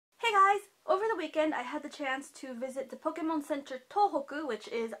over the weekend I had the chance to visit the Pokemon Center Tohoku, which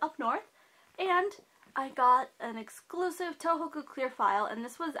is up north, and I got an exclusive Tohoku clear file, and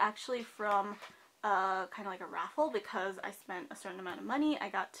this was actually from kind of like a raffle because I spent a certain amount of money. I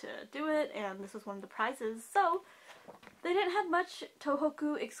got to do it, and this was one of the prizes. So they didn't have much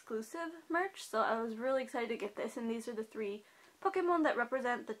Tohoku exclusive merch, so I was really excited to get this, and these are the 3 Pokemon that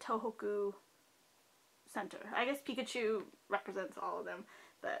represent the Tohoku Center. I guess Pikachu represents all of them,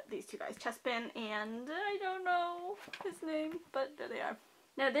 but these 2 guys, Chespin and I don't know his name, but there they are.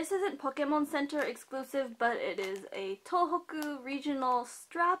 Now this isn't Pokemon Center exclusive, but it is a Tohoku regional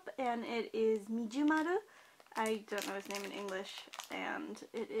strap, and it is Mijumaru. I don't know his name in English, and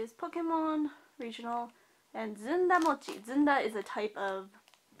it is Pokemon regional, and Zunda Mochi. Zunda is a type of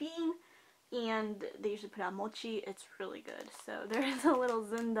bean, and they usually put out mochi. It's really good. So there is a little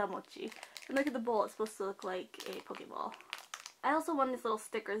Zunda Mochi. And look at the bowl, it's supposed to look like a Pokeball. I also won these little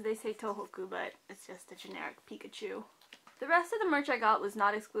stickers. They say Tohoku, but it's just a generic Pikachu. The rest of the merch I got was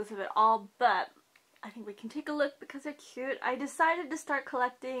not exclusive at all, but I think we can take a look because they're cute. I decided to start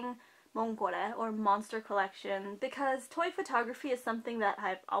collecting Monkore, or Monster Collection, because toy photography is something that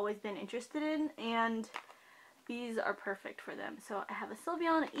I've always been interested in, and these are perfect for them. So I have a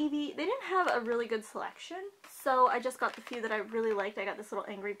Sylveon, Eevee. They didn't have a really good selection, so I just got the few that I really liked. I got this little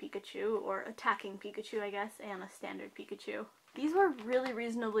angry Pikachu, or attacking Pikachu, I guess, and a standard Pikachu. These were really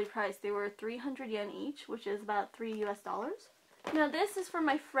reasonably priced. They were 300 yen each, which is about $3 US. Now this is for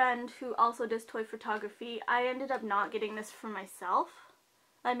my friend who also does toy photography. I ended up not getting this for myself.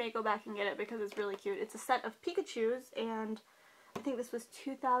 I may go back and get it because it's really cute. It's a set of Pikachus, and I think this was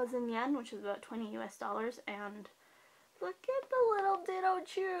 2,000 yen, which is about $20 US, and look at the little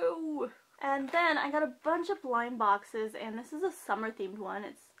Ditto-Chew! And then I got a bunch of blind boxes, and this is a summer themed one.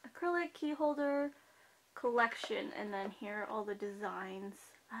 It's acrylic key holder collection, and then here are all the designs.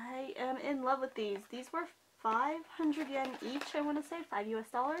 I am in love with these. These were 500 yen each, I want to say, $5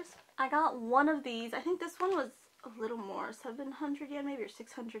 US. I got one of these. I think this one was a little more, 700 yen maybe, or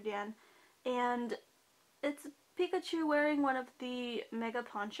 600 yen, and it's Pikachu wearing one of the Mega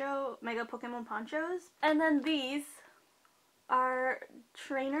Pokemon ponchos. And then these are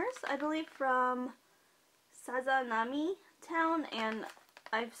trainers, I believe, from Sazanami Town, and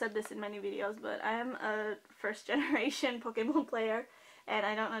I've said this in many videos, but I am a first generation Pokemon player, and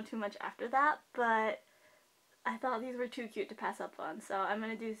I don't know too much after that, but I thought these were too cute to pass up on, so I'm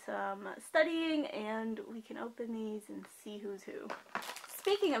going to do some studying, and we can open these and see who's who.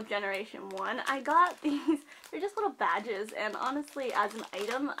 Speaking of Generation 1, I got these. They're just little badges, and honestly, as an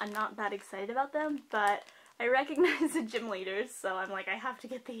item, I'm not that excited about them, but I recognize the gym leaders, so I'm like, I have to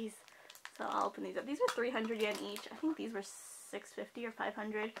get these. So I'll open these up. These are 300 yen each. I think these were 650 or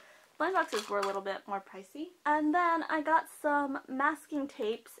 500. Blind boxes were a little bit more pricey. And then I got some masking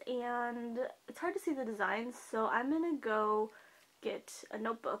tapes, and it's hard to see the designs, so I'm gonna go get a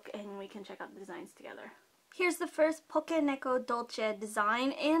notebook and we can check out the designs together. Here's the first Pokeneko Dolce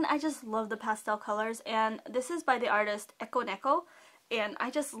design, and I just love the pastel colors, and this is by the artist Ekoneko, and I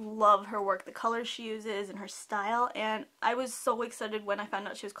just love her work, the colors she uses and her style, and I was so excited when I found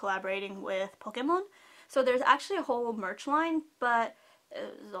out she was collaborating with Pokemon. So there's actually a whole merch line, but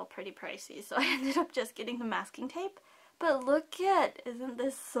it was all pretty pricey, so I ended up just getting the masking tape. But look at, isn't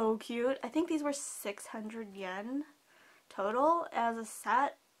this so cute? I think these were 600 yen total as a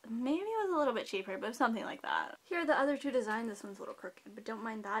set. Maybe it was a little bit cheaper, but something like that. Here are the other 2 designs. This one's a little crooked, but don't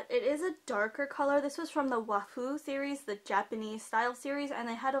mind that. It is a darker color. This was from the Wafu series, the Japanese style series, and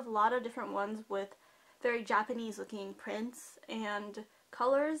they had a lot of different ones with very Japanese looking prints and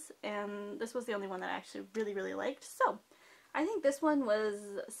colors, and this was the only one that I actually really liked. So I think this one was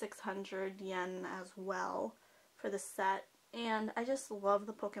 600 yen as well for the set, and I just love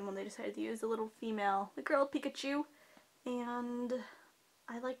the Pokemon they decided to use. The little female, the girl Pikachu, and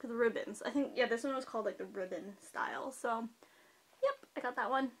I like the ribbons. I think, yeah, this one was called like the ribbon style, so yep, I got that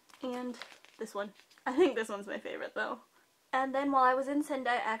one, and this one. I think this one's my favorite though. And then while I was in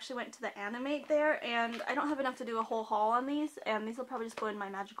Sendai, I actually went to the Animate there, and I don't have enough to do a whole haul on these, and these will probably just go in my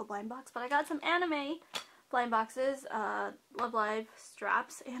magical blind box, but I got some anime blind boxes, Love Live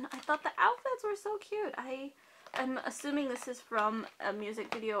straps, and I thought the outfits were so cute. I'm assuming this is from a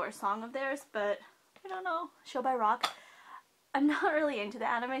music video or song of theirs, but I don't know. Show by Rock. I'm not really into the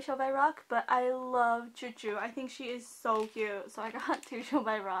anime Show by Rock, but I love Choo Choo. I think she is so cute, so I got 2 Show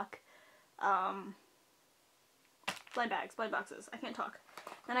by Rock blind boxes. I can't talk.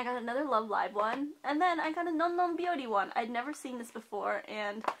 Then I got another Love Live one, and then I got a Non Non Biyori one. I'd never seen this before,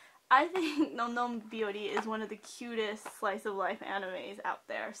 and I think Non Non Biyori is one of the cutest slice of life animes out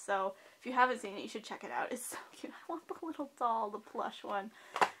there, so if you haven't seen it, you should check it out. It's so cute. I want the little doll, the plush one.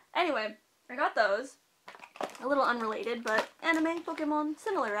 Anyway, I got those. A little unrelated, but anime, Pokemon,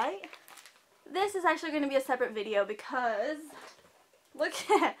 similar, right? This is actually going to be a separate video because, look,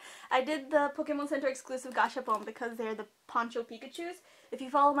 I did the Pokemon Center exclusive gachapon because they're the Poncho Pikachus. If you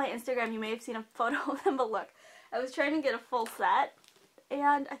follow my Instagram, you may have seen a photo of them, but look, I was trying to get a full set,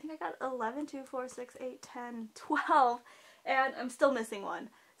 and I think I got 11, 2, 4, 6, 8, 10, 12, and I'm still missing one.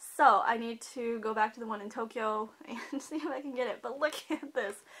 So I need to go back to the one in Tokyo and see if I can get it, but look at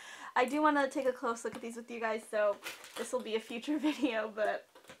this. I do want to take a close look at these with you guys, so this will be a future video, but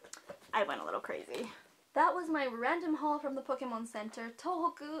I went a little crazy. That was my random haul from the Pokemon Center.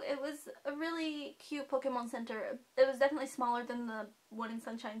 Tohoku, it was a really cute Pokemon Center. It was definitely smaller than the one in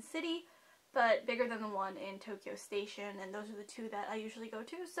Sunshine City, but bigger than the one in Tokyo Station, and those are the two that I usually go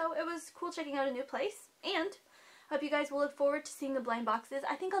to, so it was cool checking out a new place, and I hope you guys will look forward to seeing the blind boxes.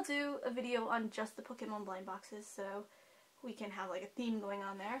 I think I'll do a video on just the Pokemon blind boxes, so we can have like a theme going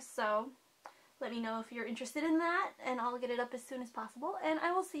on there, so let me know if you're interested in that, and I'll get it up as soon as possible, and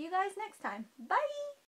I will see you guys next time. Bye!